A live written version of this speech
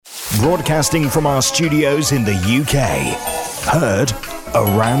Broadcasting from our studios in the UK. Heard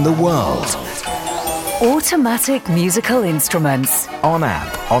around the world. Automatic Musical Instruments. On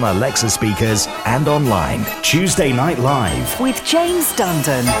app, on Alexa speakers, and online. Tuesday Night Live. With James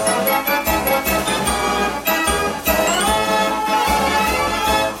Dundon.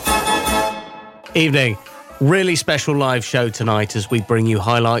 Evening. Really special live show tonight as we bring you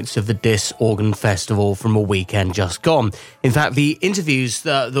highlights of the Diss Organ Festival from a weekend just gone. In fact, the interviews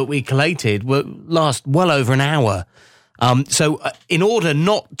that we collated last well over an hour. So in order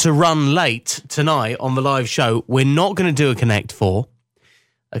not to run late tonight on the live show, we're not going to do a Connect 4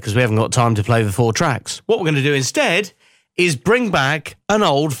 because we haven't got time to play the 4 tracks. What we're going to do instead is bring back an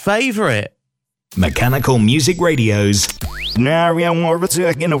old favourite. Mechanical Music Radio's.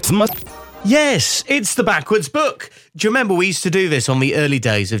 Yes, it's the Backwards Book. Do you remember we used to do this on the early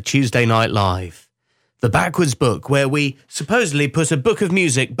days of Tuesday Night Live? The Backwards Book, where we supposedly put a book of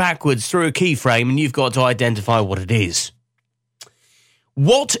music backwards through a keyframe and you've got to identify what it is.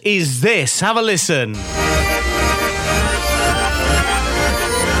 What is this? Have a listen.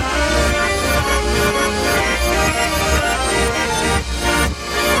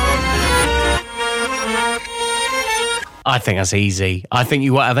 I think that's easy. I think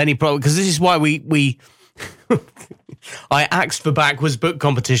you won't have any problem, because this is why we I axed for Backwards Book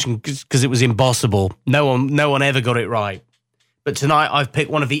competition because it was impossible. No one ever got it right. But tonight I've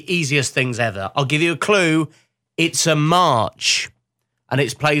picked one of the easiest things ever. I'll give you a clue. It's a march, and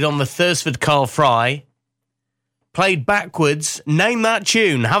it's played on the Thursford Carl Fry. Played backwards. Name that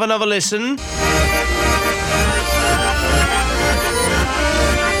tune. Have another listen.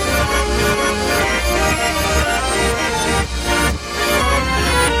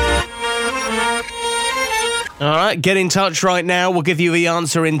 All right, get in touch right now. We'll give you the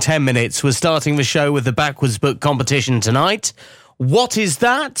answer in 10 minutes. We're starting the show with the Backwards Book competition tonight. What is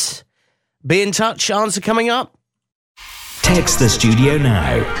that? Be in touch. Answer coming up. Text the studio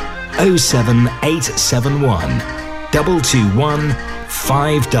now. 07871 221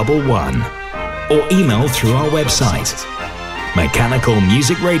 511. Or email through our website.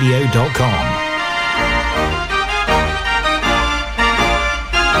 mechanicalmusicradio.com.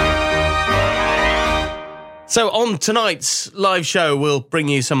 So on tonight's live show, we'll bring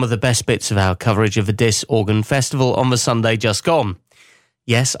you some of the best bits of our coverage of the Diss Organ Festival on the Sunday just gone.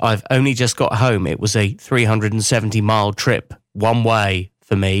 Yes, I've only just got home. It was a 370-mile trip, one way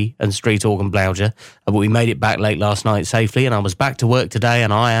for me and Street Organ Blouger, but we made it back late last night safely, and I was back to work today,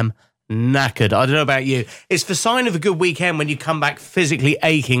 and I am knackered. I don't know about you. It's the sign of a good weekend when you come back physically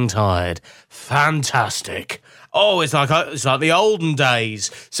aching tired. Fantastic. Oh, it's like the olden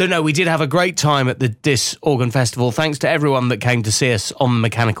days. So no, we did have a great time at the Diss Organ Festival. Thanks to everyone that came to see us on the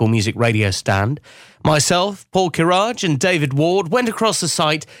Mechanical Music Radio stand. Myself, Paul Kirage and David Ward went across the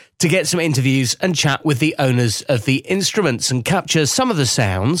site to get some interviews and chat with the owners of the instruments and capture some of the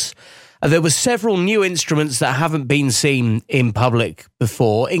sounds. There were several new instruments that haven't been seen in public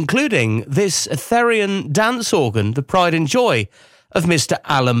before, including this Therion dance organ, the pride and joy of Mr.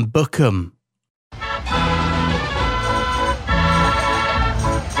 Alan Bookham.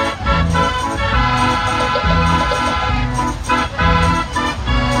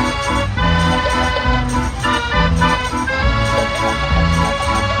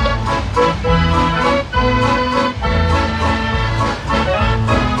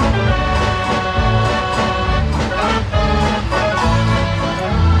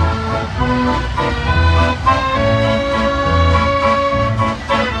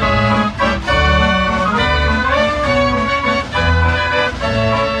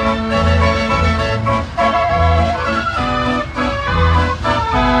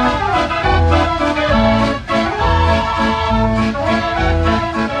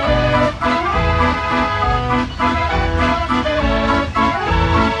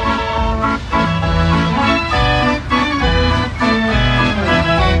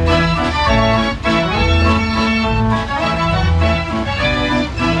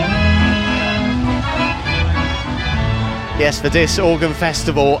 Yes, the Diss Organ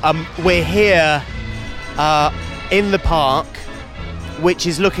Festival. We're here in the park, which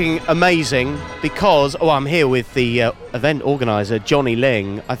is looking amazing because, I'm here with the event organiser, Johnny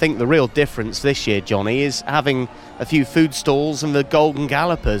Ling. I think the real difference this year, Johnny, is having a few food stalls and the Golden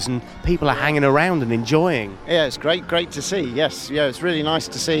Gallopers, and people are hanging around and enjoying. Yeah, it's great to see, yes. Yeah, it's really nice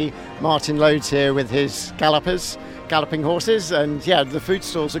to see Martin Loads here with his galloping horses, and yeah, the food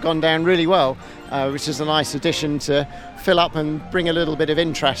stalls have gone down really well, which is a nice addition to fill up and bring a little bit of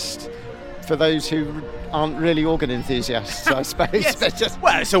interest for those who aren't really organ enthusiasts, I suppose. Yes. But just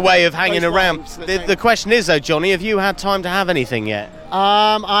Well, it's a way of hanging those around. ones that The question is, though, Johnny, have you had time to have anything yet?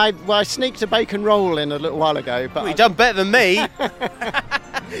 I sneaked a bacon roll in a little while ago, but You've done better than me.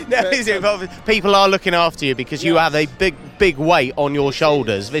 No, is it? People are looking after you because you have a big weight on your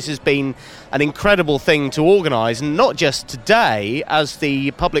shoulders. This has been an incredible thing to organise, and not just today as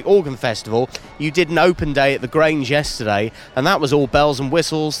the Public Organ Festival. You did an open day at the Grange yesterday, and that was all bells and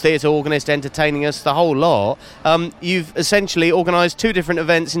whistles, theatre organist entertaining us, the whole lot. You've essentially organised 2 different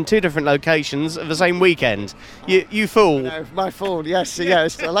events in 2 different locations at the same weekend. You fool. No, my fault. Yes,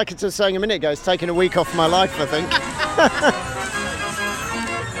 yes. Like I was saying a minute ago, it's taken a week off my life, I think.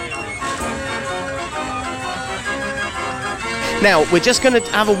 Now, we're just going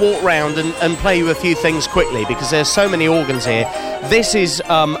to have a walk round and play you a few things quickly because there's so many organs here. This is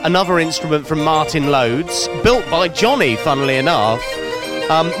another instrument from Martin Loades, built by Johnny, funnily enough.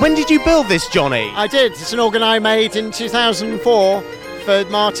 When did you build this, Johnny? I did. It's an organ I made in 2004 for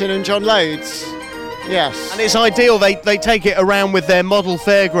Martin and John Loades. Yes. And it's ideal. They take it around with their model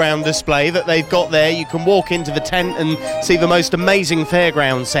fairground display that they've got there. You can walk into the tent and see the most amazing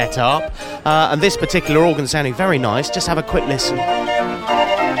fairground setup. And this particular organ sounding very nice. Just have a quick listen.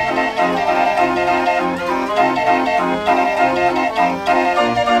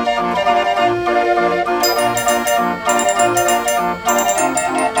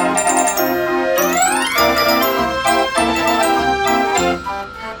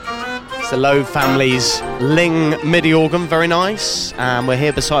 The Loade family's Ling MIDI organ, very nice. And we're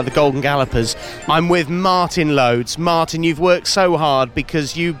here beside the Golden Gallopers. I'm with Martin Loades. Martin, you've worked so hard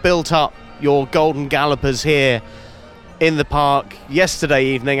because you built up your Golden Gallopers here in the park yesterday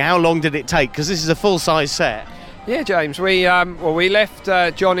evening. How long did it take? Because this is a full-size set. Yeah, James, we left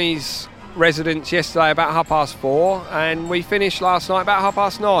Johnny's residence yesterday about 4:30 and we finished last night about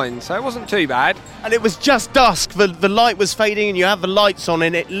 9:30, so it wasn't too bad. And it was just dusk, the light was fading and you had the lights on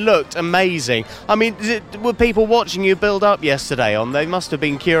and it looked amazing. I mean, were people watching you build up yesterday on? They must have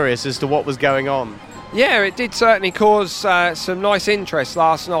been curious as to what was going on. Yeah, it did certainly cause some nice interest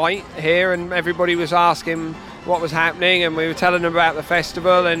last night here, and everybody was asking what was happening and we were telling them about the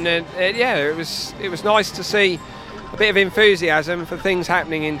festival, and it was nice to see a bit of enthusiasm for things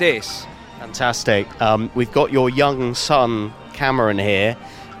happening in Diss. Fantastic. We've got your young son Cameron here.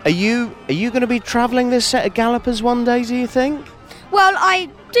 Are you going to be travelling this set of Gallopers one day, do you think? Well, I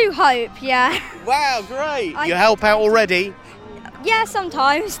do hope, yeah. Wow, great. You help out already? Yeah,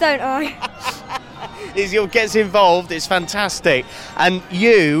 sometimes, don't I? Gets involved, it's fantastic. And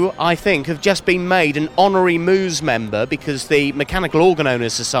you, I think, have just been made an honorary Moose member because the Mechanical Organ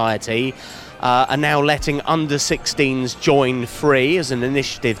Owners Society are now letting under-16s join free as an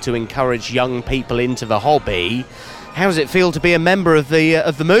initiative to encourage young people into the hobby. How does it feel to be a member of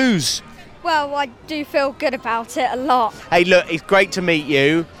the Moose? Well, I do feel good about it a lot. Hey, look, it's great to meet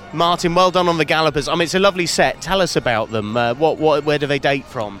you. Martin, well done on the Gallopers. I mean, it's a lovely set. Tell us about them. Where do they date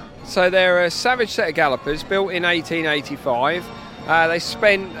from? So they're a Savage set of Gallopers built in 1885. They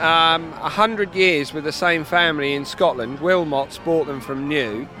spent 100 years with the same family in Scotland. Wilmots bought them from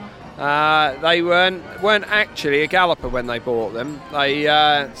new. They weren't actually a Galloper when they bought them. They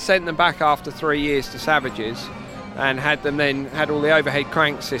sent them back after 3 years to Savages and had all the overhead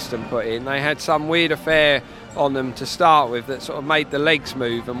crank system put in. They had some weird affair on them to start with that sort of made the legs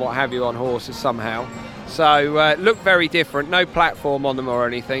move and what have you on horses somehow. So looked very different, no platform on them or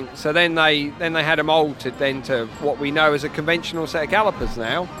anything. So then they had them altered then to what we know as a conventional set of Gallopers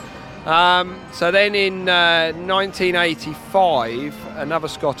now. So then in 1985, another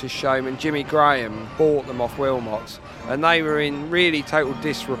Scottish showman, Jimmy Graham, bought them off Wilmots, and they were in really total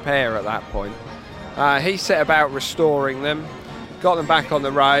disrepair at that point. He set about restoring them, got them back on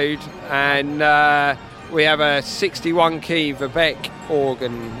the road, and we have a 61 key Verbeeck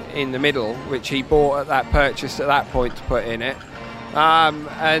organ in the middle, which he bought purchased at that point to put in it.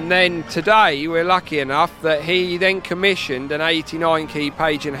 And then today we're lucky enough that he then commissioned an 89 key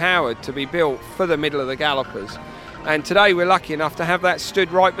Page and Howard to be built for the middle of the Gallopers, and today we're lucky enough to have that stood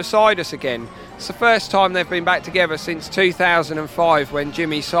right beside us again. It's the first time they've been back together since 2005 when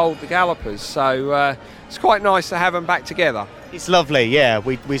Jimmy sold the Gallopers, so it's quite nice to have them back together. It's lovely, yeah.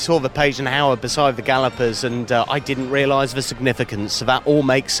 We saw the Page and Howard beside the Gallopers, and I didn't realise the significance, so that all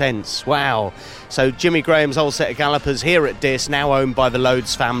makes sense. Wow. So Jimmy Graham's old set of Gallopers here at Diss, now owned by the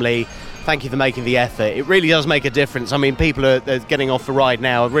Loades family. Thank you for making the effort. It really does make a difference. I mean, people are getting off the ride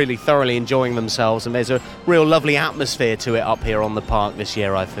now, are really thoroughly enjoying themselves, and there's a real lovely atmosphere to it up here on the park this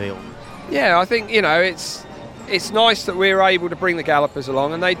year, I feel. Yeah, I think, it's nice that we're able to bring the Gallopers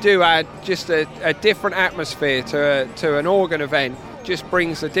along, and they do add just a different atmosphere to an organ event just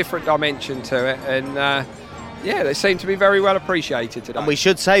brings a different dimension to it, and they seem to be very well appreciated today. And we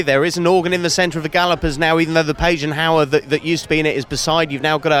should say there is an organ in the centre of the Gallopers now, even though the Page and Hauer that used to be in it is beside. You've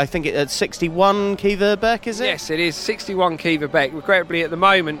now got, I think, it's 61 key Verbeck, is it? Yes, it is 61 key Verbeck. Regrettably, at the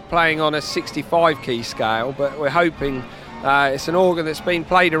moment, playing on a 65 key scale, but we're hoping it's an organ that's been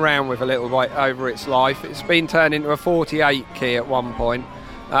played around with a little bit over its life. It's been turned into a 48 key at one point,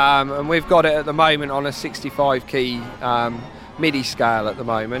 and we've got it at the moment on a 65 key MIDI scale at the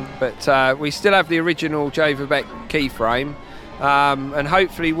moment, but we still have the original J. Verbeck keyframe, and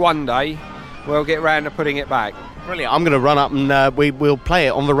hopefully one day we'll get round to putting it back. Brilliant. I'm going to run up and we'll play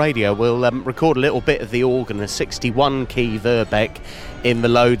it on the radio. We'll record a little bit of the organ, a 61 key Verbeck in the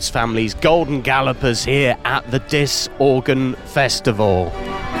Loads family's Golden Gallopers here at the Diss Organ Festival.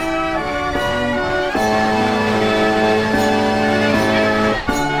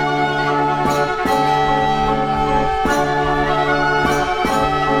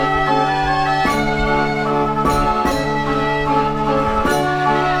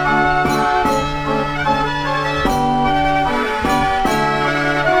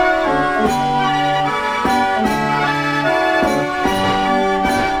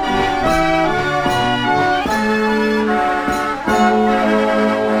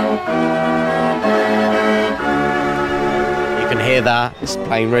 That it's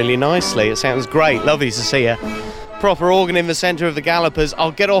playing really nicely. It sounds great. Lovely to see a proper organ in the centre of the Gallopers.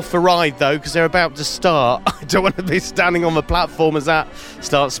 I'll get off the ride though, because they're about to start. I don't want to be standing on the platform as that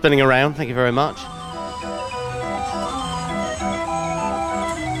starts spinning around. Thank you very much.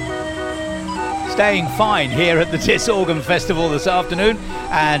 Staying fine here at the Diss Organ Festival this afternoon,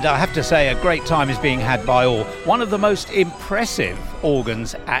 and I have to say a great time is being had by all. One of the most impressive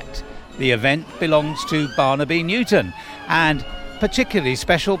organs at the event belongs to Barnaby Newton, and particularly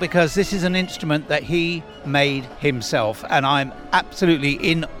special because this is an instrument that he made himself, and I'm absolutely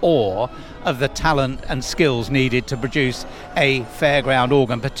in awe of the talent and skills needed to produce a fairground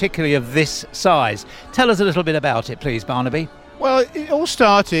organ, particularly of this size. Tell us a little bit about it, please, Barnaby. Well, it all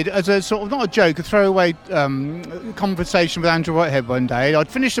started as a sort of, not a joke, a throwaway conversation with Andrew Whitehead one day. I'd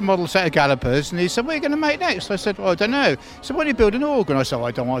finished a model set of Gallopers, and he said, "What are you going to make next?" I said, "Well, I don't know." He said, "Why don't you build an organ?" I said, "Well,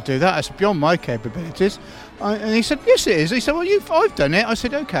 I don't want to do that. It's beyond my capabilities." And he said, "Yes, it is." He said, "Well, I've done it." I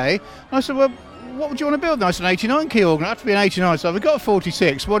said, "Okay." And I said, "Well, what would you want to build?" And I said, "An 89 key organ." It had to be an 89. So we've got a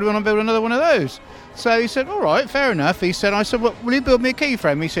 46. Why do we want to build another one of those? So he said, "All right, fair enough." He said, I said, "Well, will you build me a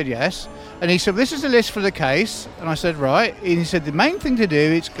keyframe?" He said, "Yes." And he said, "This is the list for the case." And I said, "Right." And he said, "The main thing to do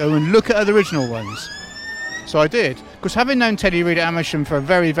is go and look at the original ones." So I did, because having known Teddy Reid at Amersham for a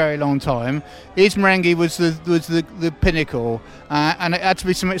very, very long time, his merengue was the pinnacle, and it had to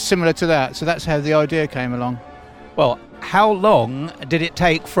be something similar to that. So that's how the idea came along. Well, how long did it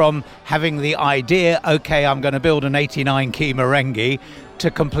take from having the idea, OK, I'm going to build an 89 key merengue,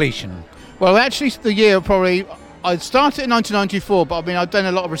 to completion? Well, actually, the year probably... I started in 1994, but I'd done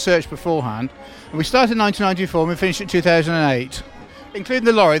a lot of research beforehand. And we started in 1994 and we finished in 2008. Including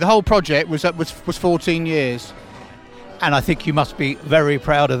the lorry, the whole project was 14 years. And I think you must be very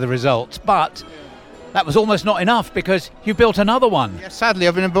proud of the results. But that was almost not enough, because you built another one. Yeah, sadly,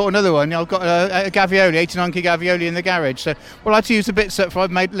 I've been and bought another one. I've got a Gavioli, 89 key Gavioli in the garage. So, well, I had to use the bits that I've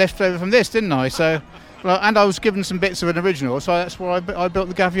made left over from this, didn't I? So, well, and I was given some bits of an original, so that's why I built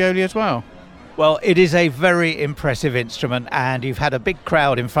the Gavioli as well. Well, it is a very impressive instrument, and you've had a big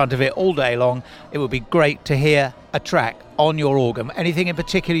crowd in front of it all day long. It would be great to hear a track on your organ. Anything in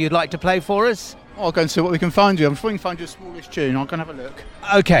particular you'd like to play for us? I'll go and see what we can find you. I'm sure we can find you a smallish tune. I'll go and have a look.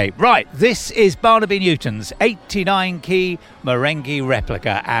 OK, right. This is Barnaby Newton's 89 key merengue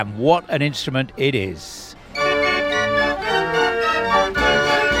replica, and what an instrument it is.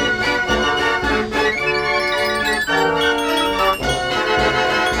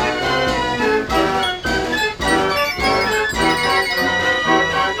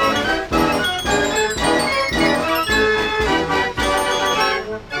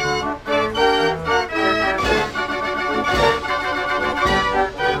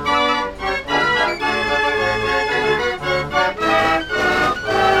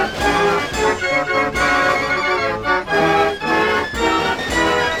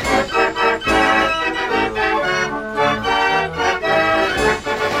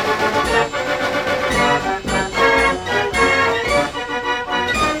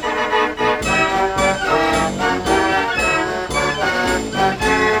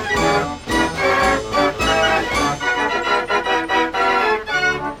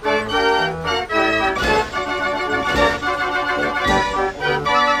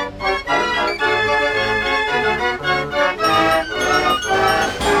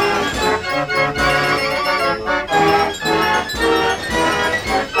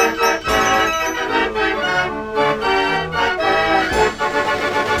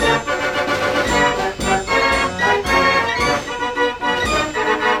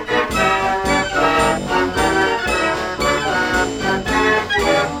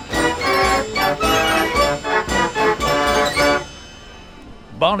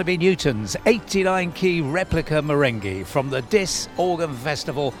 Barnaby Newton's 89-key replica merengue from the Dis Organ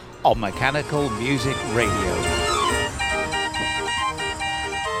Festival on Mechanical Music Radio.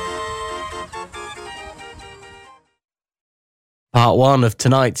 Part 1 of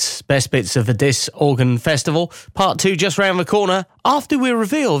tonight's Best Bits of the Dis Organ Festival. Part 2 just round the corner after we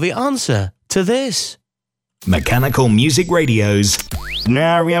reveal the answer to this. Mechanical Music Radio's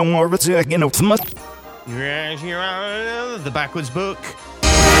The Backwards Book.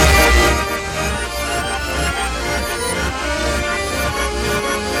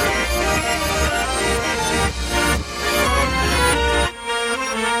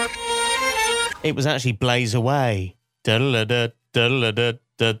 It was actually Blaze Away. Da-da-da-da.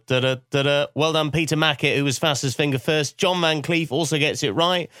 Well done, Peter Mackett, who was fastest finger first. John Van Cleef also gets it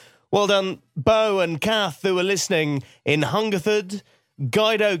right. Well done, Bo and Kath, who were listening in Hungerford.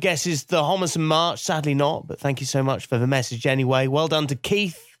 Guido guesses the Homerson March. Sadly not, but thank you so much for the message anyway. Well done to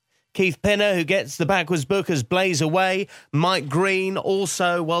Keith Pinner, who gets the Backwards Book as Blaze Away. Mike Green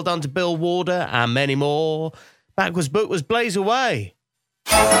also. Well done to Bill Warder and many more. Backwards Book was Blaze Away.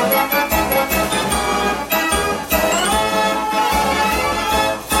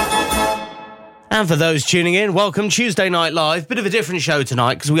 And for those tuning in, welcome Tuesday Night Live. Bit of a different show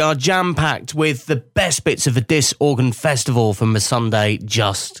tonight because we are jam-packed with the best bits of the Dis Organ Festival from the Sunday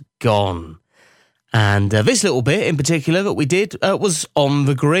just gone. And this little bit in particular that we did was On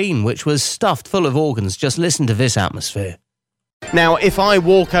the Green, which was stuffed full of organs. Just listen to this atmosphere. Now, if I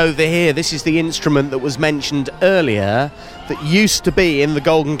walk over here, this is the instrument that was mentioned earlier that used to be in the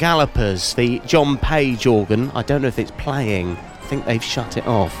Golden Gallopers, the John Page organ. I don't know if it's playing. I think they've shut it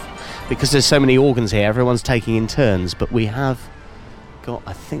off. Because there's so many organs here, everyone's taking in turns, but we have got,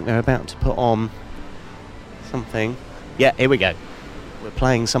 I think they're about to put on something. Yeah, here we go. We're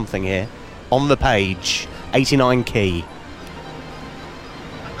playing something here. On the Page, 89 key.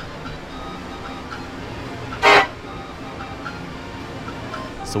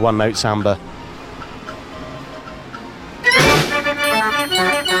 It's the one-note samba.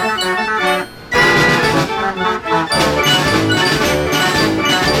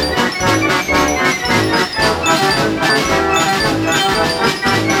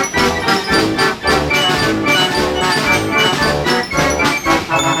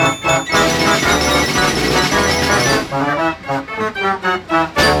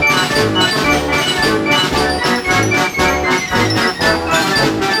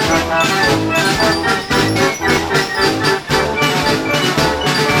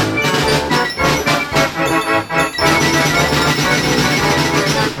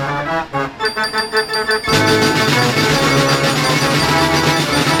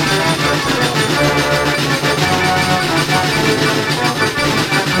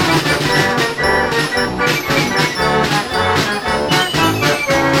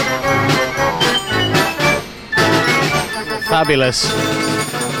 Fabulous.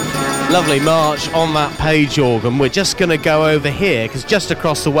 Lovely march on that Page organ. We're just going to go over here because just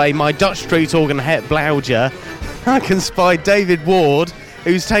across the way, my Dutch Street organ Het Blauwtje, I can spy David Ward,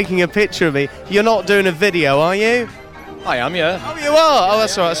 who's taking a picture of me. You're not doing a video, are you? I am, yeah. Oh, you are? Oh,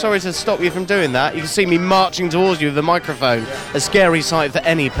 that's all right. Sorry to stop you from doing that. You can see me marching towards you with the microphone. A scary sight for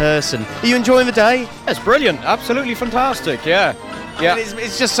any person. Are you enjoying the day? It's brilliant. Absolutely fantastic, yeah. Yeah. I mean,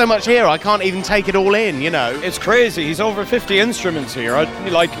 it's just so much here, I can't even take it all in, you know. It's crazy. He's over 50 instruments here. I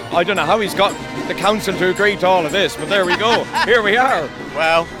don't know how he's got the council to agree to all of this, but there we go. Here we are.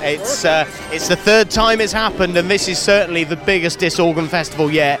 Well, it's the third time it's happened, and this is certainly the biggest Dis Organ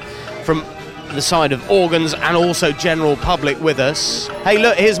Festival yet, from the side of organs and also general public with us. Hey,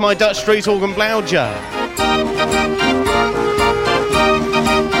 look, here's my Dutch Street organ Blauwtje.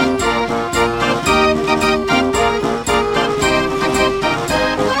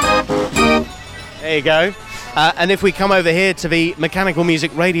 There you go. And if we come over here to the Mechanical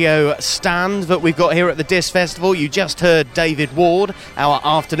Music Radio stand that we've got here at the Dis Festival, you just heard David Ward, our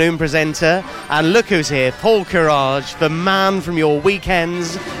afternoon presenter. And look who's here, Paul Courage, the man from your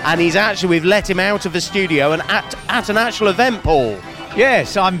weekends. And we've let him out of the studio and at an actual event, Paul.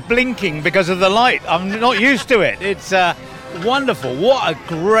 Yes, I'm blinking because of the light. I'm not used to it. It's wonderful. What a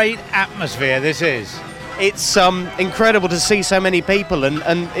great atmosphere this is. It's incredible to see so many people,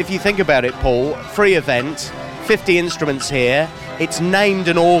 and if you think about it, Paul, free event, 50 instruments here, it's named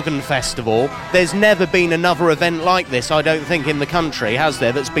an organ festival. There's never been another event like this, I don't think, in the country, has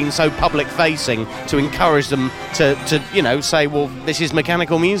there, that's been so public-facing to encourage them to say, well, this is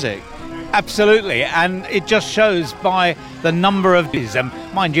mechanical music. Absolutely, and it just shows by the number of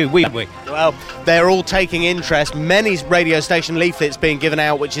Mind you, we. Well, they're all taking interest. Many radio station leaflets being given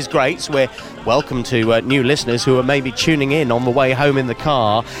out, which is great. So we're welcome to new listeners who are maybe tuning in on the way home in the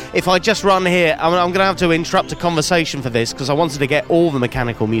car. If I just run here, I'm going to have to interrupt a conversation for this because I wanted to get all the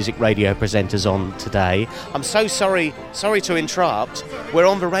mechanical music radio presenters on today. I'm so sorry to interrupt. We're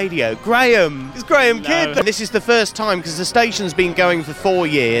on the radio. Graham! It's Graham Kidd! This is the first time because the station's been going for 4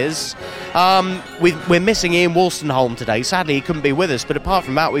 years. We're missing Ian Wolstenholme today. Sadly, he couldn't be with us, but apart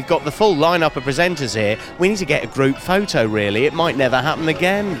from that, we've got the full lineup of presenters here. We need to get a group photo, really. It might never happen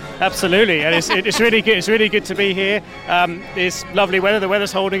again. Absolutely, and it's really good. It's really good to be here. It's lovely weather. The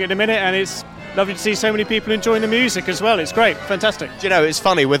weather's holding at the minute, and it's lovely to see so many people enjoying the music as well. It's great, fantastic. Do you know, it's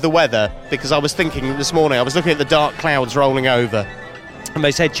funny with the weather, because I was thinking this morning, I was looking at the dark clouds rolling over, and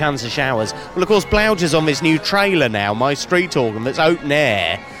they said chance of showers. Well, of course, Blouge is on this new trailer now, My Street Organ, that's open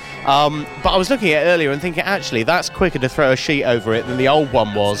air. But I was looking at it earlier and thinking, actually, that's quicker to throw a sheet over it than the old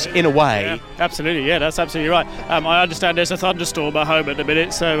one was, in a way. Yeah, absolutely, yeah, that's absolutely right. I understand there's a thunderstorm at home at the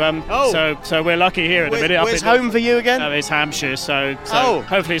minute, so so we're lucky here at the minute. Where's home for you again? It's Hampshire, so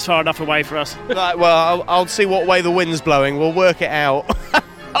hopefully it's far enough away for us. Right, well, I'll see what way the wind's blowing. We'll work it out.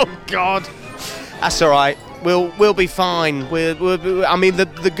 Oh, God. That's all right. We'll be fine. I mean,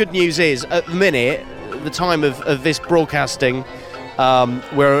 the good news is, at the minute, the time of this broadcasting,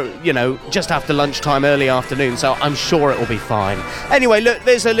 we're, just after lunchtime, early afternoon, so I'm sure it will be fine. Anyway, look,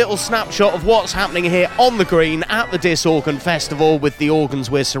 there's a little snapshot of what's happening here on the green at the Diss Organ Festival with the organs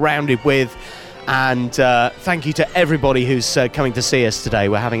we're surrounded with. And thank you to everybody who's coming to see us today.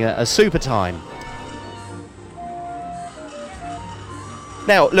 We're having a super time.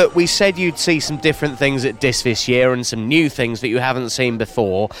 Now, look, we said you'd see some different things at Diss this year and some new things that you haven't seen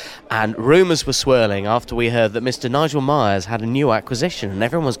before, and rumours were swirling after we heard that Mr. Nigel Myers had a new acquisition, and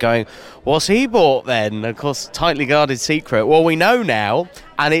everyone was going, what's he bought then? Of course, tightly guarded secret. Well, we know now,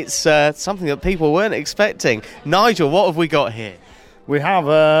 and it's something that people weren't expecting. Nigel, what have we got here? We have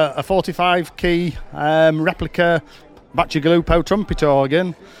a 45-key replica Bacigalupo trumpet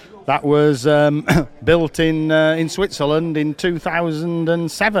organ. That was built in Switzerland in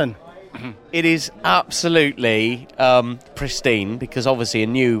 2007. It is absolutely pristine because obviously a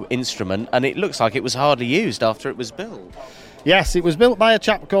new instrument, and it looks like it was hardly used after it was built. Yes, it was built by a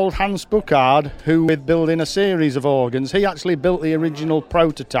chap called Hans Buchard, who was building a series of organs. He actually built the original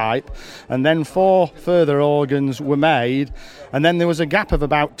prototype, and then 4 further organs were made, and then there was a gap of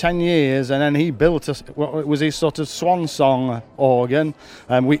about 10 years, and then he built what was his sort of swan song organ,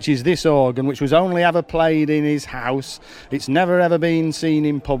 which is this organ, which was only ever played in his house. It's never ever been seen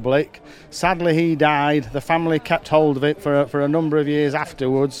in public. Sadly, he died. The family kept hold of it for a number of years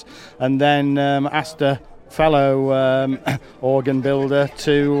afterwards, and then asked a fellow organ builder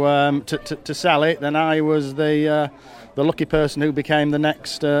to sell it. Then I was the lucky person who became the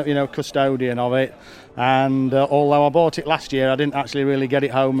next custodian of it. And although I bought it last year, I didn't actually really get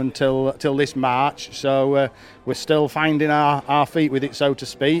it home until this March. So we're still finding our feet with it, so to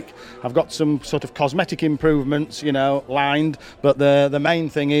speak. I've got some sort of cosmetic improvements, lined, but the main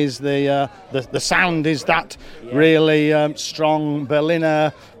thing is the sound is that really strong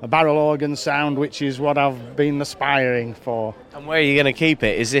Berliner barrel organ sound, which is what I've been aspiring for. And where are you going to keep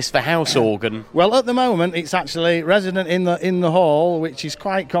it? Is this the house organ? Well, at the moment, it's actually resident in the hall, which is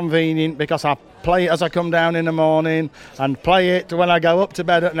quite convenient because I play it as I come down in the morning and play it when I go up to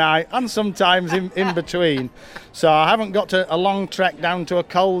bed at night, and sometimes in between. So I haven't got a long trek down to a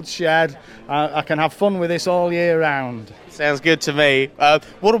cold shed. I can have fun with this all year round. Sounds good to me.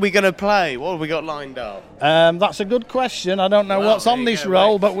 What are we going to play? What have we got lined up? That's a good question. I don't know what's on this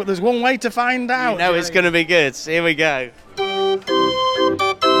roll, but there's one way to find out. It's going to be good. Here we go.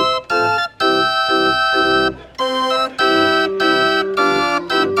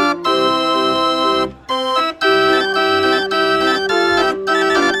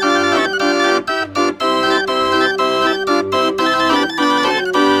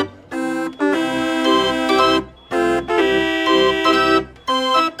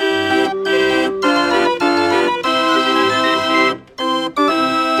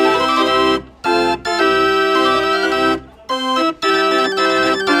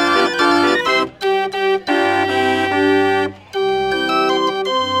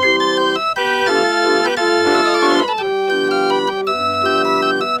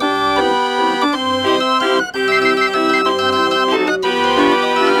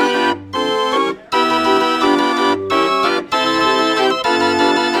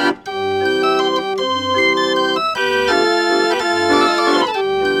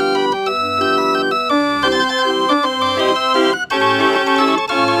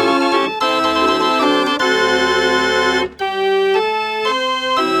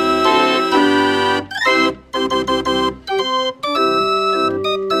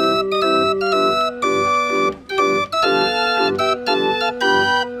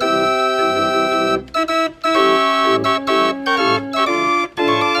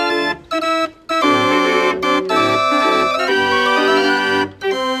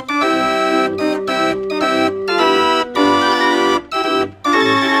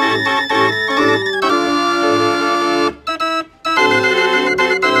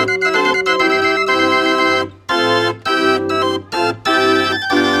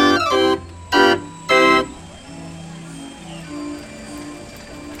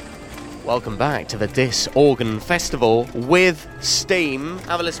 Welcome back to the Diss Organ Festival with Steam.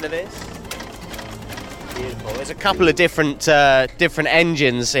 Have a listen to this. Beautiful. There's a couple of different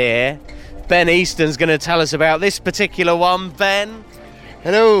engines here. Ben Easton's going to tell us about this particular one. Ben?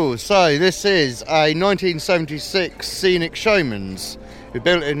 Hello, so this is a 1976 Scenic Showman's. We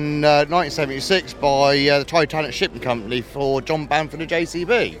built in 1976 by the Titanic Shipping Company for John Bamford of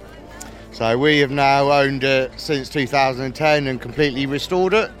JCB. So we have now owned it since 2010 and completely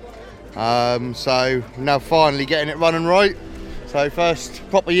restored it. So now finally getting it running right. So first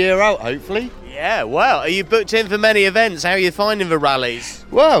proper year out, hopefully. Yeah, well, are you booked in for many events? How are you finding the rallies?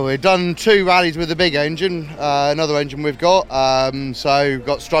 Well, we've done 2 rallies with the big engine, another engine we've got. So we've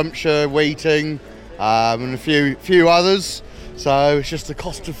got Strumpshire, Wheating, and a few others. So it's just the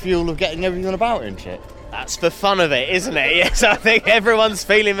cost of fuel of getting everything about, isn't it? That's the fun of it, isn't it? Yes, I think everyone's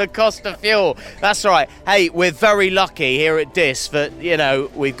feeling the cost of fuel. That's right. Hey, we're very lucky here at Diss that, you know,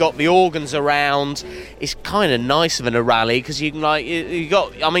 we've got the organs around. It's kind of nicer than a rally because you can, like,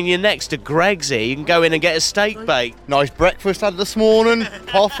 you're next to Greg's here. You can go in and get a steak bake. Nice breakfast had this morning,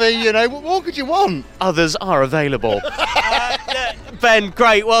 coffee, you know, what more could you want? Others are available. Ben,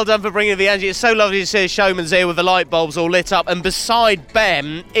 great. Well done for bringing the energy. It's so lovely to see a showman's here with the light bulbs all lit up. And beside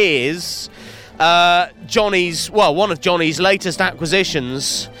Ben is... one of Johnny's latest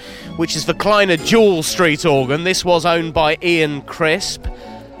acquisitions, which is the Kleiner Dual Street organ. This was owned by Ian Crisp,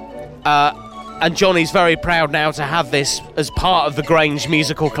 and Johnny's very proud now to have this as part of the Grange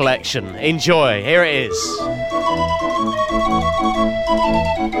musical collection. Enjoy, here it is.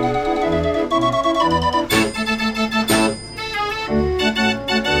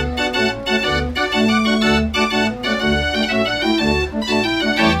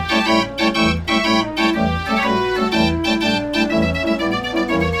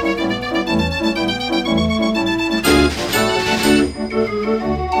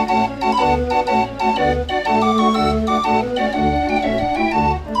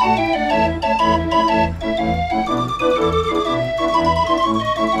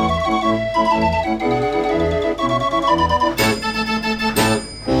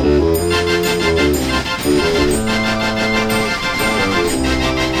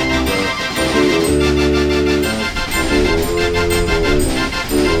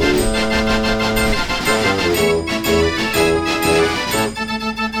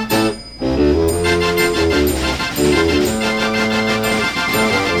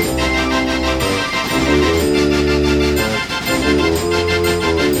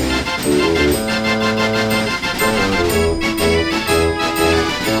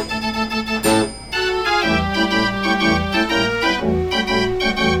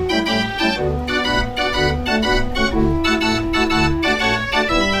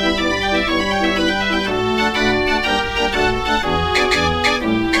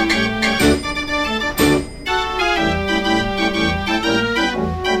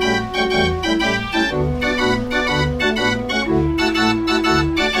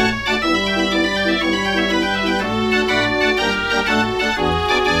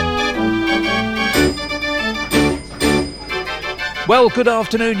 Well, good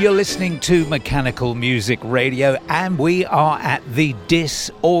afternoon. You're listening to Mechanical Music Radio, and we are at the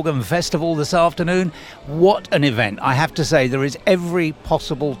Diss Organ Festival this afternoon. What an event. I have to say, there is every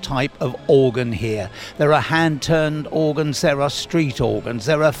possible type of organ here. There are hand-turned organs, there are street organs,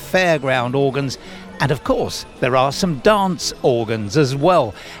 there are fairground organs, and of course, there are some dance organs as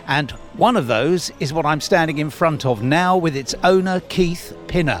well. And one of those is what I'm standing in front of now with its owner, Keith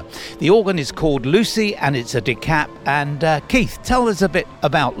Pinner. The organ is called Lucy and it's a decap. And Keith, tell us a bit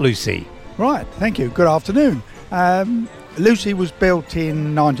about Lucy. Right, thank you. Good afternoon. Lucy was built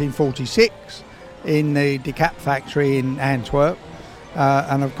in 1946 in the decap factory in Antwerp.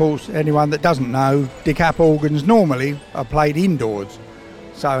 And of course, anyone that doesn't know, decap organs normally are played indoors.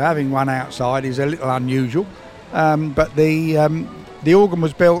 So having one outside is a little unusual. But the organ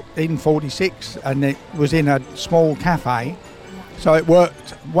was built in 46 and it was in a small cafe. So it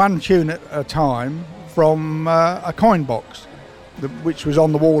worked one tune at a time from a coin box, which was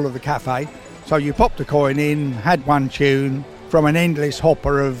on the wall of the cafe. So you popped a coin in, had one tune from an endless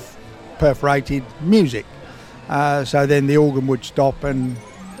hopper of perforated music. So then the organ would stop and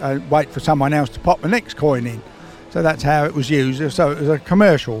wait for someone else to pop the next coin in. So that's how it was used. So it was a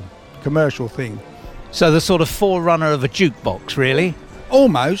commercial thing. So the sort of forerunner of a jukebox, really?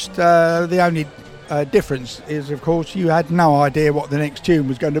 Almost. The only difference is, of course, you had no idea what the next tune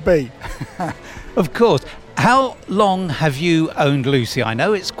was going to be. Of course. How long have you owned Lucy? I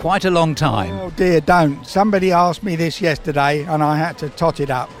know it's quite a long time. Oh dear, don't. Somebody asked me this yesterday and I had to tot it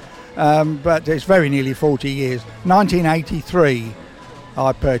up. But it's very nearly 40 years. 1983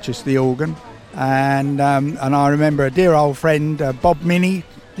 I purchased the organ. And I remember a dear old friend, Bob Minnie.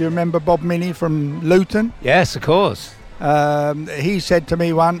 Do you remember Bob Minnie from Luton? Yes, of course. He said to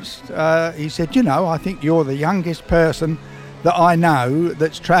me once, he said, you know, I think you're the youngest person that I know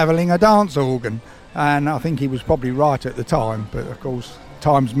that's travelling a dance organ. And I think he was probably right at the time, but of course,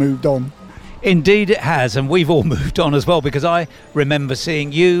 time's moved on. Indeed it has, and we've all moved on as well, because I remember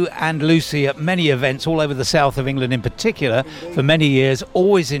seeing you and Lucy at many events all over the south of England in particular for many years.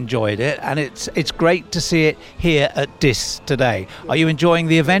 Always enjoyed it, and it's great to see it here at DIS today. Are you enjoying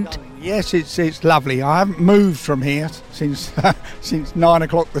the event? Yes, it's lovely. I haven't moved from here since since 9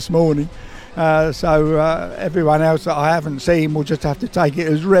 o'clock this morning, so everyone else that I haven't seen will just have to take it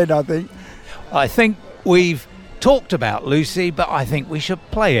as read, I think. I think we've talked about Lucy, but I think we should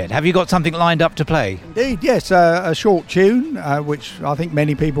play it. Have you got something lined up to play? Indeed, yes, a short tune, which I think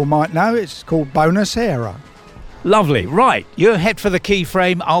many people might know. It's called Bonacera. Lovely. Right, you head for the key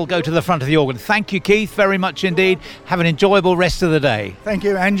frame. I'll go to the front of the organ. Thank you, Keith, very much indeed. Have an enjoyable rest of the day. Thank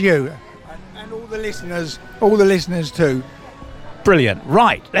you, and you, and all the listeners too. Brilliant.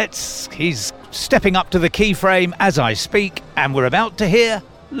 Right, he's stepping up to the key frame as I speak, and we're about to hear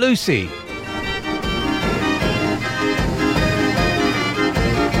Lucy.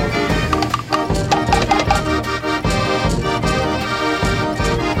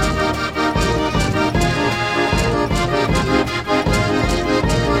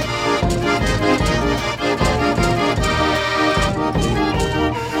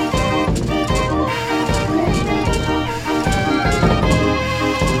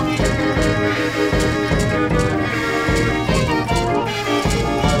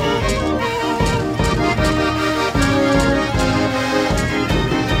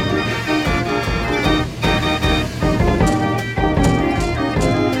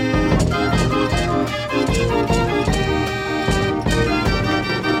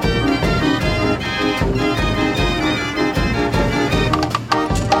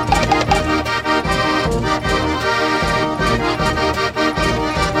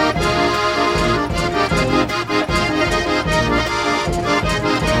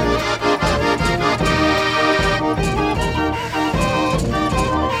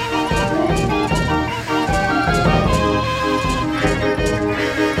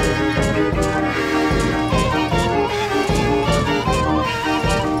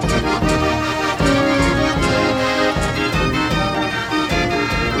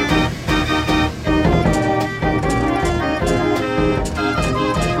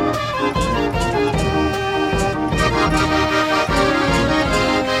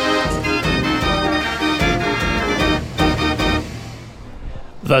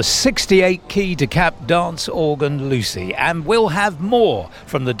 The 68-key DeKalb dance organ Lucy, and we'll have more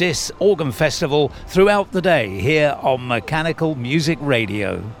from the DIS Organ Festival throughout the day here on Mechanical Music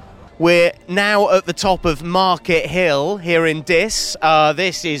Radio. We're now at the top of Market Hill here in DIS.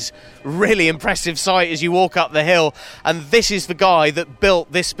 This is really impressive sight as you walk up the hill, and this is the guy that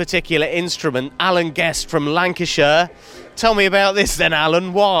built this particular instrument, Alan Guest from Lancashire. Tell me about this then,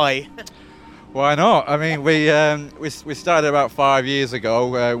 Alan. Why? Why not? I mean, we started about 5 years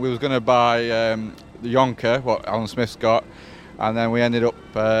ago. We was going to buy the Yonker, what Alan Smith's got, and then we ended up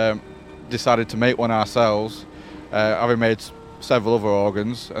decided to make one ourselves, having made several other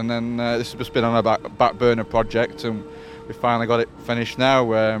organs, and then this has just been on a back burner project, and we finally got it finished now.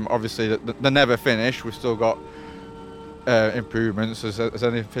 Obviously, they're never finished. We've still got improvements as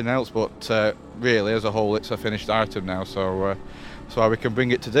anything else, but really, as a whole, it's a finished item now. So we can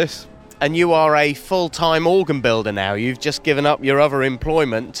bring it to this. And you are a full-time organ builder now. You've just given up your other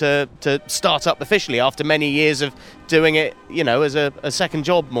employment to start up officially after many years of doing it, you know, as a second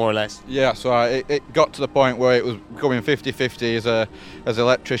job, more or less. Yeah, so it got to the point where it was becoming 50-50 as an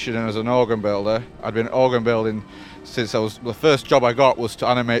electrician and as an organ builder. I'd been organ building since the first job I got was to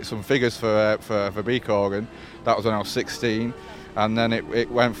animate some figures for Beak Organ. That was when I was 16, and then it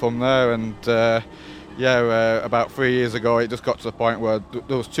went from there, and about 3 years ago, it just got to the point where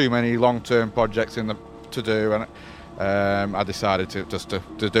there was too many long-term projects to do, and I decided to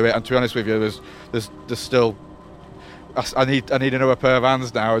do it. And to be honest with you, there's still I need another pair of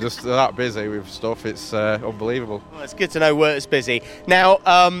hands now. Just that busy with stuff. It's unbelievable. Well, it's good to know where it's busy. Now,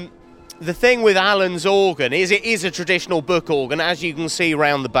 the thing with Alan's organ is it is a traditional book organ. As you can see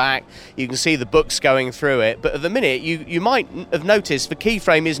round the back, you can see the books going through it. But at the minute, you might have noticed the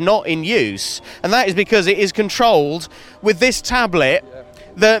keyframe is not in use. And that is because it is controlled with this tablet.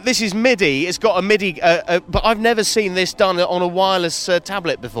 This is MIDI. It's got a MIDI, but I've never seen this done on a wireless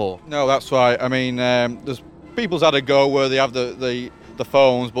tablet before. No, that's right. I mean, there's people's had a go where they have the the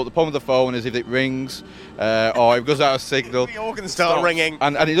phones, but the problem with the phone is if it rings or if it goes out of signal, the organs start ringing,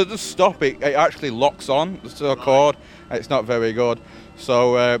 and it doesn't stop. It actually locks on the cord. It's not very good.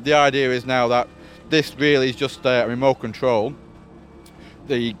 So the idea is now that this really is just a remote control.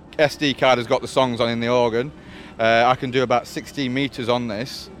 The SD card has got the songs on in the organ. I can do about 16 meters on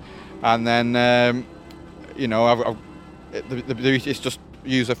this, and then it's just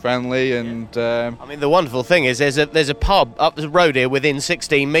user friendly. And I mean, the wonderful thing is there's a pub up the road here within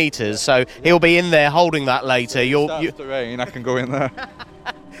 16 meters, so he'll be in there holding that later. If it starts to rain, I can go in there.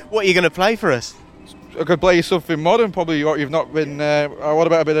 What are you going to play for us? I could play you something modern, probably what you've not been. What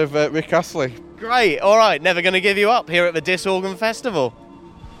about a bit of Rick Astley? Great. All right. Never going to give you up here at the Diss Organ Festival.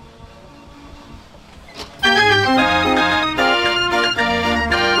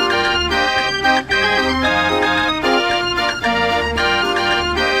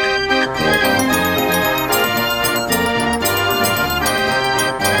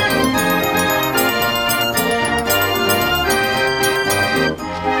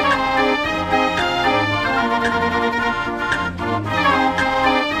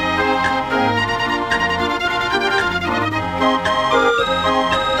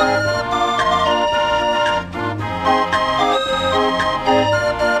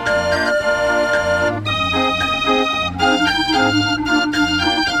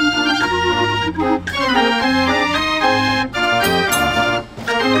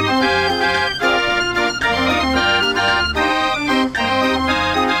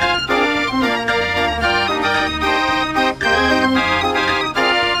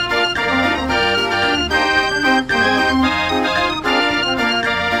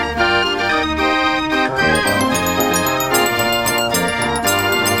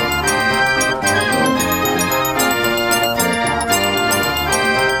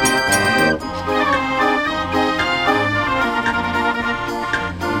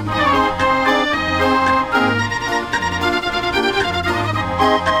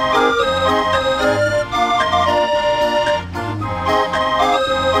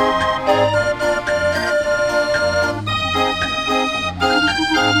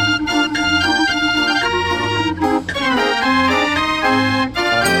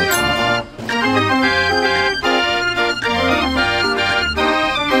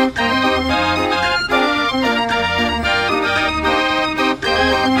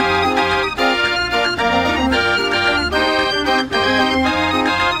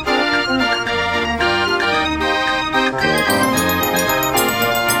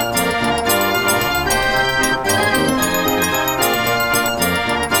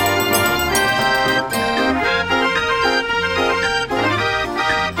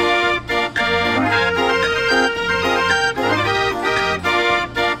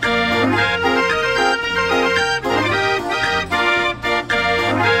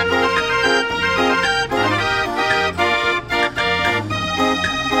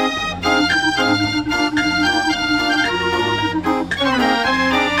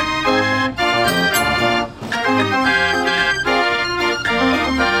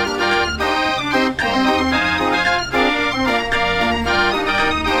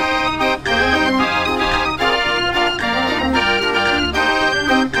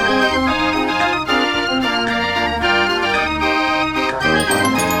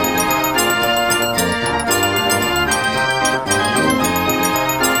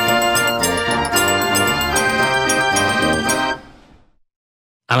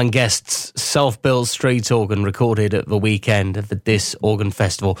 Alan Guest's self-built street organ recorded at the weekend of the Diss Organ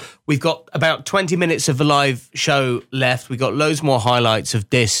Festival. We've got about 20 minutes of the live show left. We've got loads more highlights of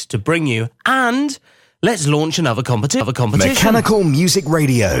Diss to bring you. And let's launch another competition. Mechanical Music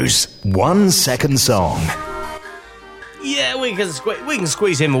Radio's 1 second song. Yeah, we can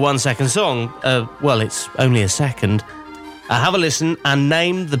squeeze in a 1 second song. Well, it's only a second. Have a listen and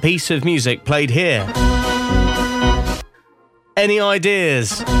name the piece of music played here. Any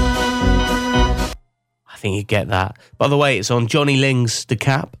ideas? I think you get that. By the way, it's on Johnny Ling's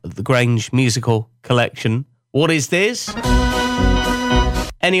Decap of the Grange Musical Collection. What is this?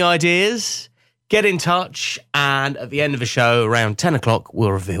 Any ideas? Get in touch, and at the end of the show, around 10 o'clock,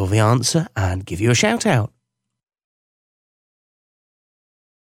 we'll reveal the answer and give you a shout out.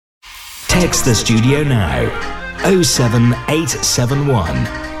 Text the studio now. 07871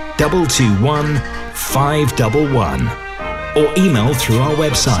 221 511. Or email through our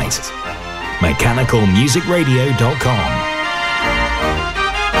website, mechanicalmusicradio.com.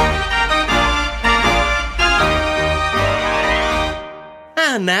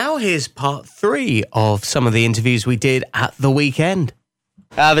 And now here's part 3 of some of the interviews we did at the weekend.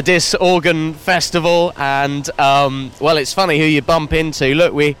 The Diss Organ Festival, and well, it's funny who you bump into.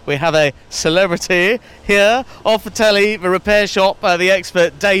 Look, we have a celebrity here off the telly, the repair shop, the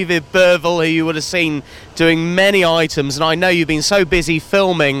expert David Burville, who you would have seen doing many items, and I know you've been so busy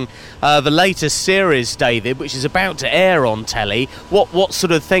filming the latest series, David, which is about to air on telly. What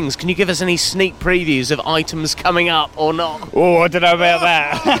sort of things? Can you give us any sneak previews of items coming up or not? Oh, I don't know about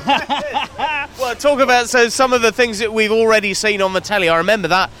that. Well, talk about some of the things that we've already seen on the telly. I remember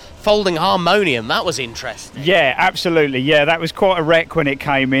that folding harmonium, that was interesting. Yeah, absolutely. Yeah, that was quite a wreck when it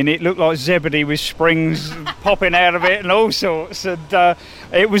came in. It looked like Zebedee with springs popping out of it and all sorts. And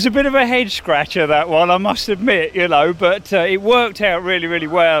it was a bit of a head scratcher, that one, I must admit, you know, but it worked out really, really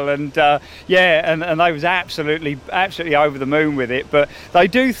well. And and they was absolutely over the moon with it. But they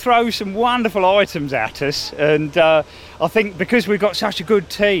do throw some wonderful items at us, and I think because we've got such a good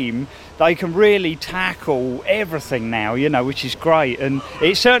team, they can really tackle everything now, you know, which is great, and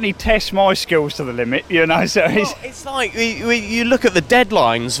it certainly tests my skills to the limit, you know. So it's like you look at the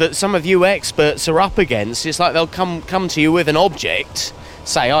deadlines that some of you experts are up against. It's like they'll come to you with an object,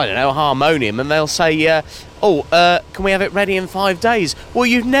 say, I don't know, harmonium, and they'll say, can we have it ready in 5 days? Well,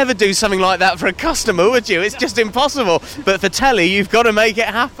 you'd never do something like that for a customer, would you? It's just impossible. But for telly, you've got to make it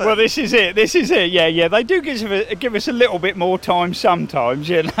happen. Well, this is it. Yeah. They do give us a little bit more time sometimes,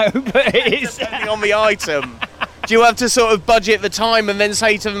 you know. But it's depending on the item. Do you have to sort of budget the time and then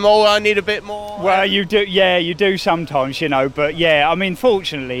say to them, I need a bit more? Well, you do. Yeah, you do sometimes, you know. But yeah, I mean,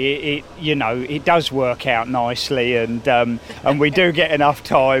 fortunately, it does work out nicely, and we do get enough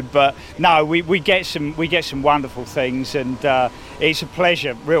time. But no, we get some wonderful things, and it's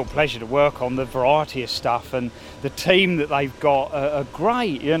a real pleasure to work on the variety of stuff, and the team that they've got are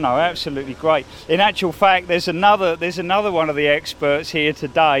great, you know, absolutely great. In actual fact, there's another one of the experts here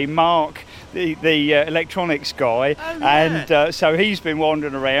today, Mark, the electronics guy, and so he's been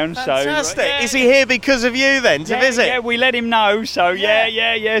wandering around. Fantastic. So is he here because of you then to visit? Yeah, we let him know. So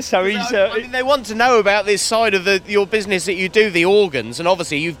yeah. So he's. I mean, they want to know about this side of your business that you do, the organs, and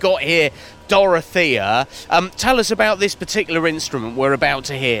obviously you've got here Dorothea. Tell us about this particular instrument we're about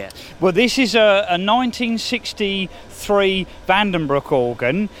to hear. Well, this is a 1963 Vandenbroek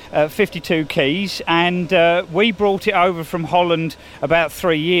organ, 52 keys, and we brought it over from Holland about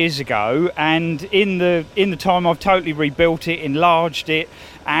 3 years ago. And in the time, I've totally rebuilt it, enlarged it,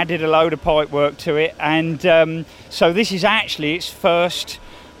 added a load of pipework to it, and so this is actually its first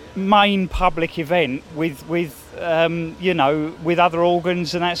main public event with other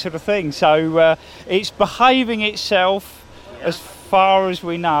organs and that sort of thing. So it's behaving itself as far as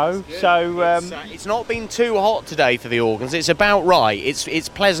we know. So it's not been too hot today for the organs. It's about right. It's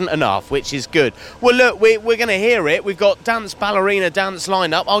pleasant enough, which is good. Well, look, we're going to hear it. We've got ballerina dance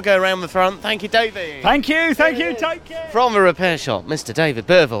lined up. I'll go around the front. Thank you, David. Thank you. Take care. From the repair shop, Mr. David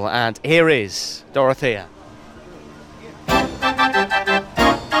Burville, and here is Dorothea.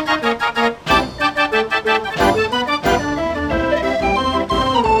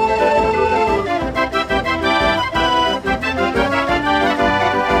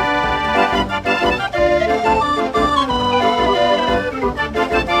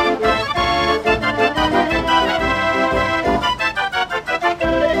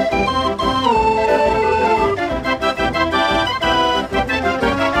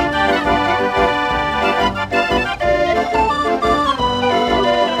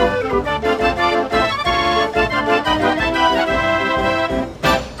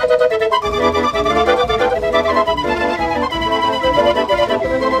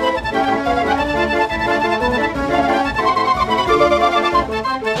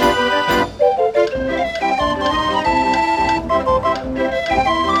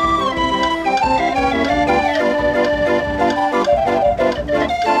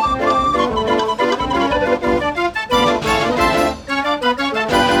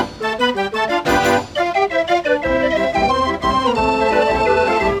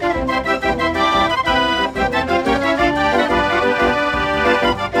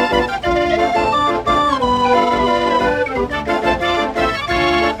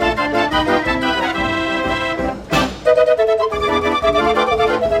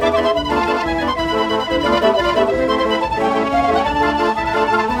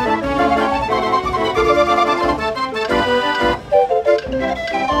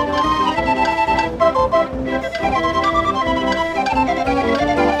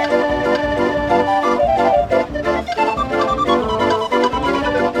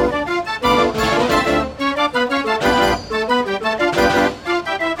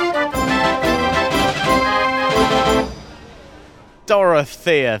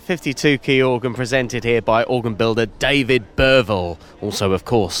 Dorothea 52 key organ presented here by organ builder David Burville, also of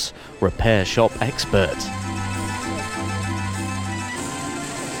course repair shop expert.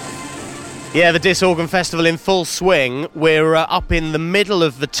 Yeah, the Diss Organ Festival in full swing. We're up in the middle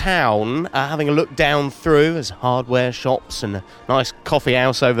of the town, having a look down through. There's hardware shops and a nice coffee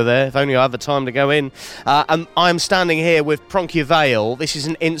house over there, if only I have the time to go in. And I'm standing here with Pronkivale. This is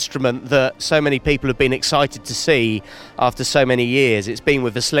an instrument that so many people have been excited to see after so many years. It's been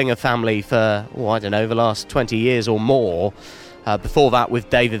with the Slinger family for, the last 20 years or more. Before that with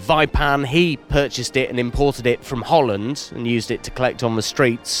David Vipan, he purchased it and imported it from Holland and used it to collect on the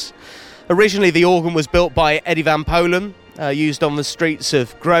streets. Originally, the organ was built by Eddie Van Polen, used on the streets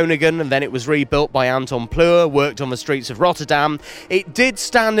of Groningen, and then it was rebuilt by Anton Pleur, worked on the streets of Rotterdam. It did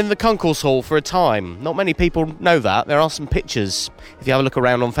stand in the Concourse for a time. Not many people know that. There are some pictures, if you have a look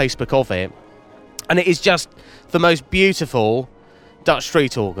around on Facebook, of it. And it is just the most beautiful Dutch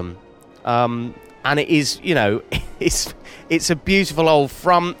street organ. And it is, it's a beautiful old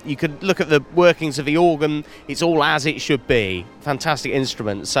front. You could look at the workings of the organ. It's all as it should be. Fantastic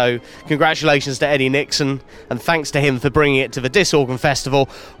instrument. So congratulations to Eddie Nixon, and thanks to him for bringing it to the Diss Organ Festival.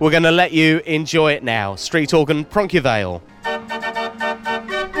 We're going to let you enjoy it now. Street organ, Pronkivale.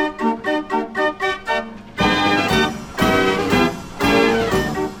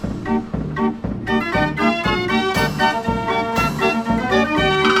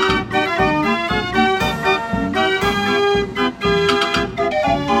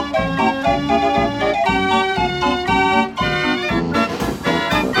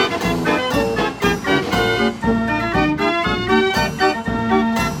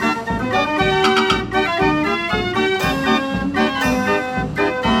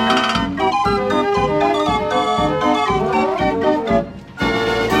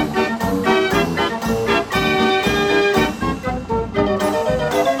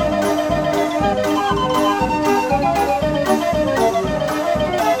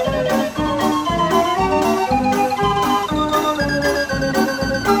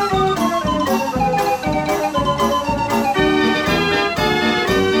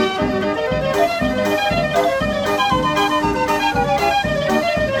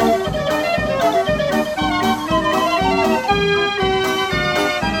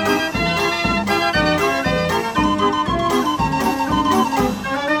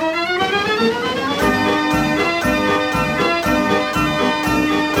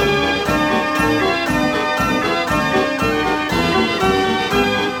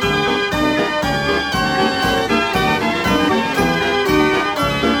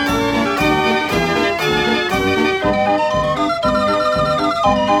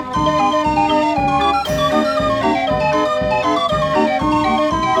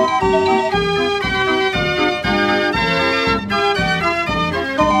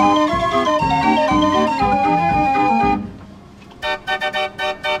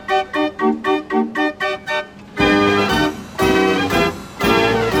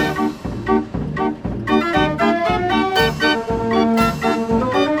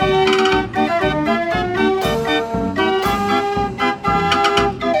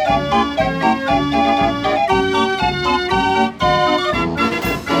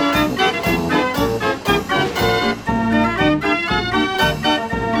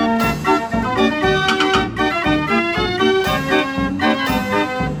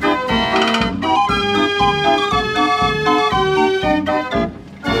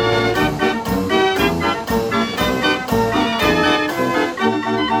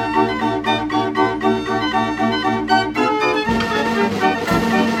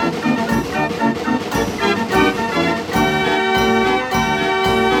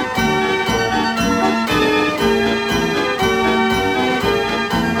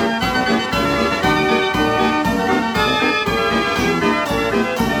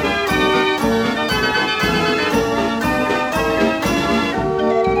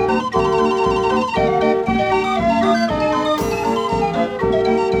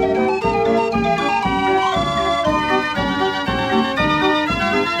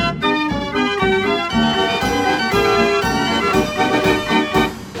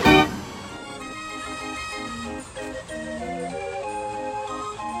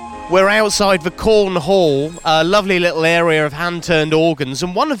 We're outside the Corn Hall, a lovely little area of hand-turned organs,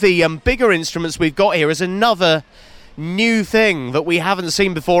 and one of the bigger instruments we've got here is another new thing that we haven't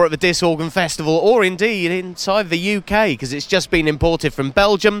seen before at the Diss Organ Festival, or indeed inside the UK, because it's just been imported from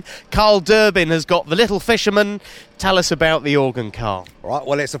Belgium. Carl Durbin has got the Little Fisherman. Tell us about the organ, Carl. Right,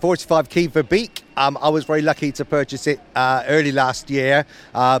 well, it's a 45 key Verbeek. I was very lucky to purchase it early last year,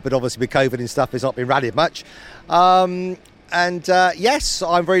 but obviously with COVID and stuff, it's not been rallied much. And yes,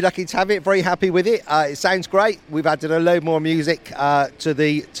 I'm very lucky to have it. Very happy with it. It sounds great. We've added a load more music to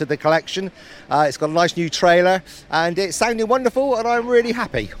the collection. It's got a nice new trailer, and it's sounding wonderful. And I'm really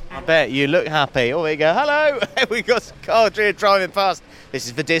happy. I bet you look happy. Oh, there you go. Hello. We've got cars driving past. This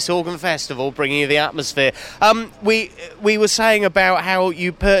is the Diss Organ Festival, bringing you the atmosphere. We were saying about how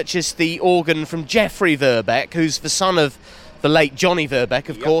you purchased the organ from Jeffrey Verbeck, who's the son of the late Johnny Verbeck,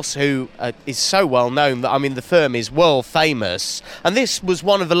 of course, who is so well known that, the firm is world famous. And this was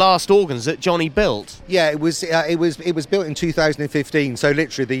one of the last organs that Johnny built. Yeah, it was built in 2015, so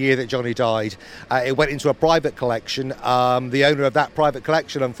literally the year that Johnny died. It went into a private collection. The owner of that private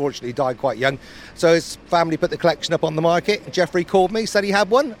collection unfortunately died quite young, so his family put the collection up on the market. Jeffrey called me, said he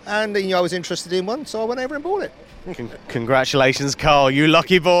had one, and I was interested in one, so I went over and bought it. Congratulations, Carl, you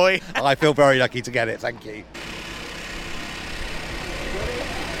lucky boy. I feel very lucky to get it, thank you.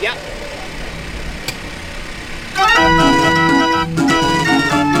 Yeah.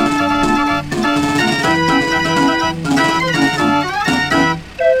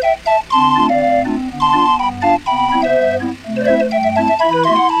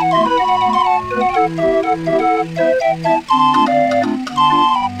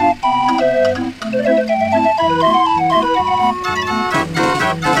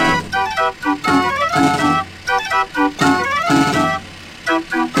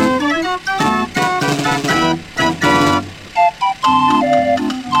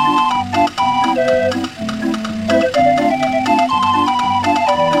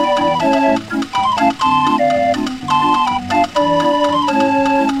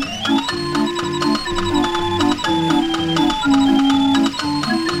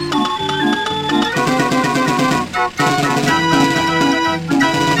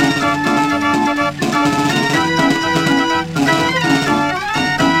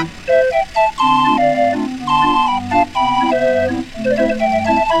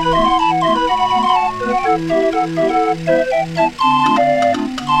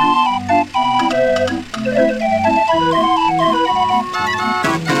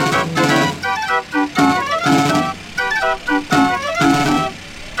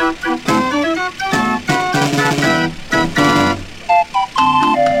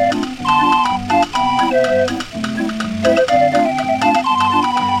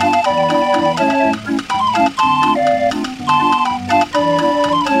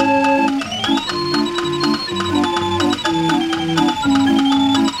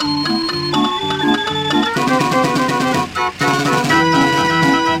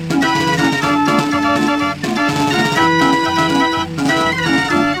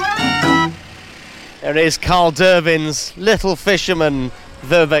 There it is, Carl Durbin's Little Fisherman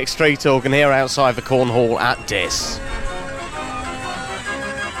Verbeck Street organ here outside the Corn Hall at Diss.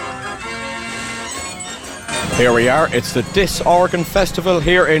 Here we are, it's the Diss Organ Festival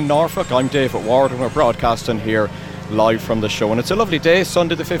here in Norfolk. I'm David Ward and we're broadcasting here live from the show. And it's a lovely day,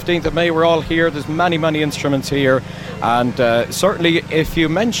 Sunday the 15th of May. We're all here, there's many instruments here. And certainly if you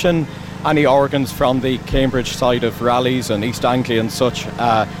mention any organs from the Cambridge side of Rallies and East Anglia and such,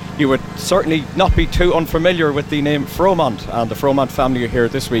 you would certainly not be too unfamiliar with the name Frohmont. And the Frohmont family are here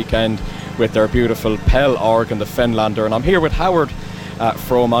this weekend with their beautiful Pell organ, the Fenlander. And I'm here with Howard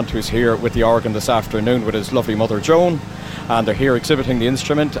Frohmont, who's here with the organ this afternoon with his lovely mother Joan, and they're here exhibiting the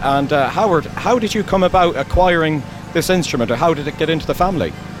instrument. And Howard, how did you come about acquiring this instrument, or how did it get into the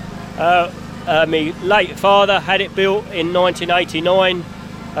family? My late father had it built in 1989,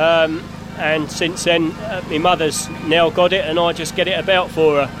 and since then my mother's now got it, and I just get it about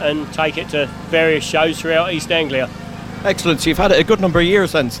for her and take it to various shows throughout East Anglia. Excellent, so you've had it a good number of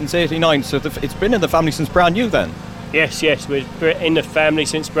years then, since 89, so it's been in the family since brand new then? Yes, we've been in the family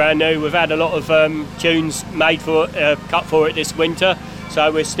since brand new. We've had a lot of tunes made for cut for it this winter,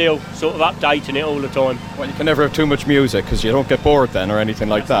 so we're still sort of updating it all the time. Well, you can never have too much music because you don't get bored then or anything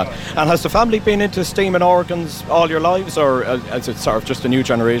like that. And has the family been into steam and organs all your lives, or is it sort of just a new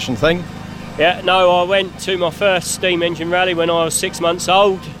generation thing? Yeah, no, I went to my first steam engine rally when I was 6 months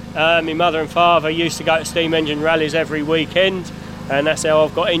old. My mother and father used to go to steam engine rallies every weekend, and that's how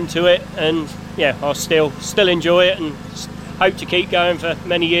I've got into it. And yeah, I still enjoy it and hope to keep going for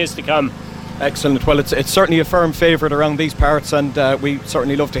many years to come. Excellent. Well, it's certainly a firm favourite around these parts, and we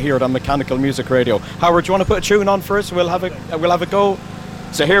certainly love to hear it on Mechanical Music Radio. Howard, do you want to put a tune on for us? We'll have a go.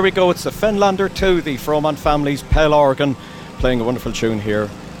 So here we go. It's the Fenlander 2, the Frohmont family's Pell organ, playing a wonderful tune here,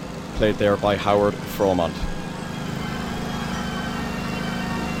 played there by Howard Frohmont.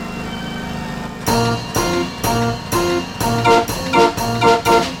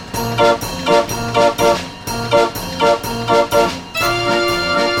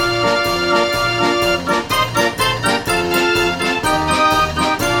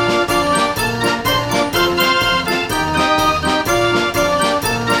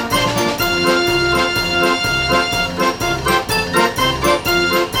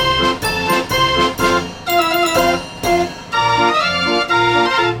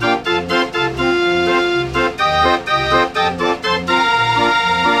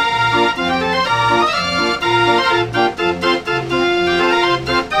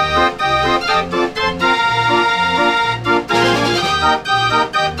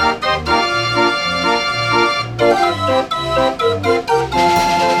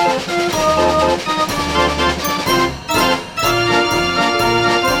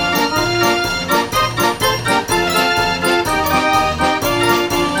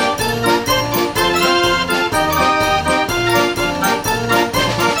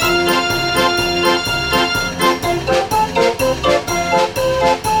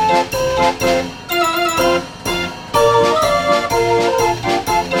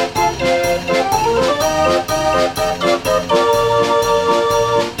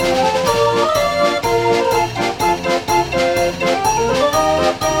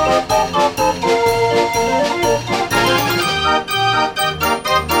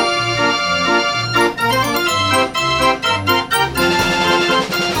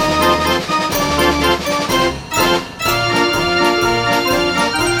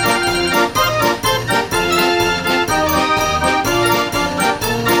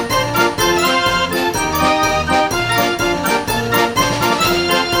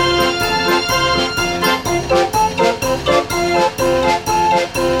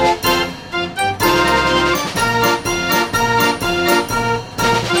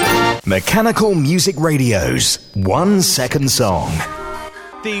 Mechanical Music Radio's 1 Second Song.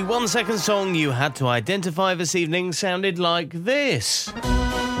 The 1 second song you had to identify this evening sounded like this.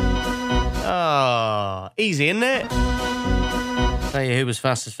 Easy, isn't it? Tell you who was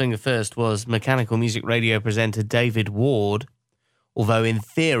fastest finger first was Mechanical Music Radio presenter David Ward. Although in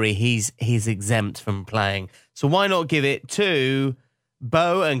theory he's exempt from playing. So why not give it to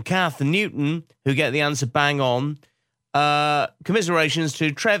Bo and Kath Newton, who get the answer bang on. Commiserations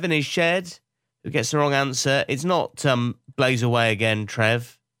to Trev in his shed, who gets the wrong answer. It's not Blaze Away again,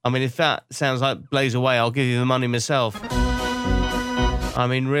 Trev. I mean, if that sounds like Blaze Away, I'll give you the money myself. I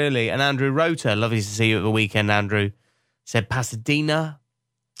mean, really. And Andrew Rota, lovely to see you at the weekend, Andrew. Said Pasadena.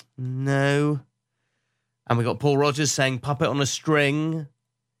 No. And we got Paul Rogers saying Puppet on a String.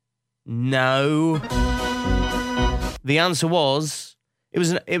 No. The answer was, it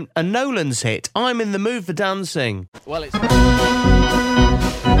was a Nolan's hit. I'm in the mood for dancing. Well, it's...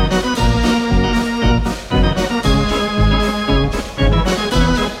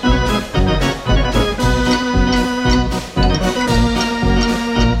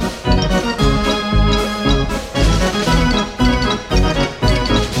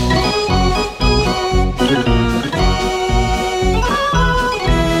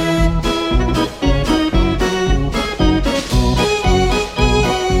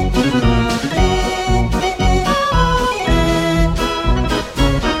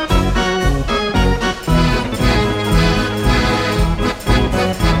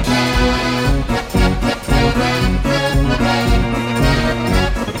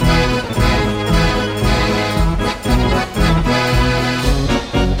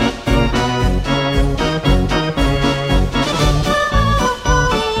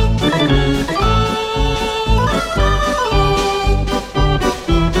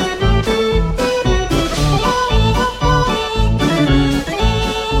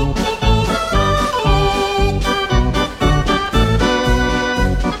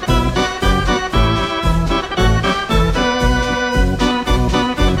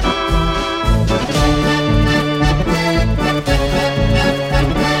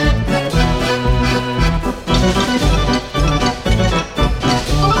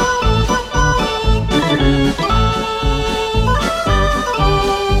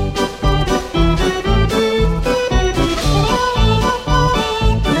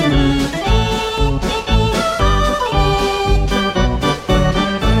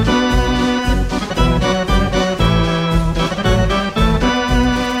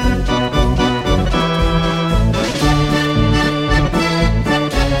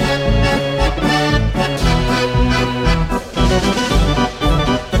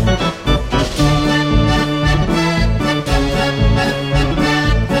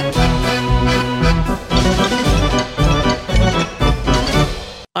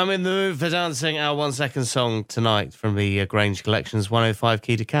 I'm in the mood for dancing, our 1 second song tonight from the Grange Collection's 105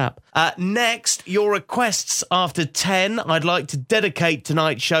 Key to Cap. Next, your requests after 10. I'd like to dedicate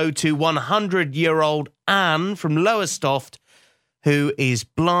tonight's show to 100-year-old Anne from Lowestoft, who is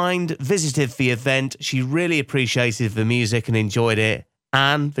blind, visited the event. She really appreciated the music and enjoyed it.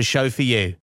 Anne, the show for you.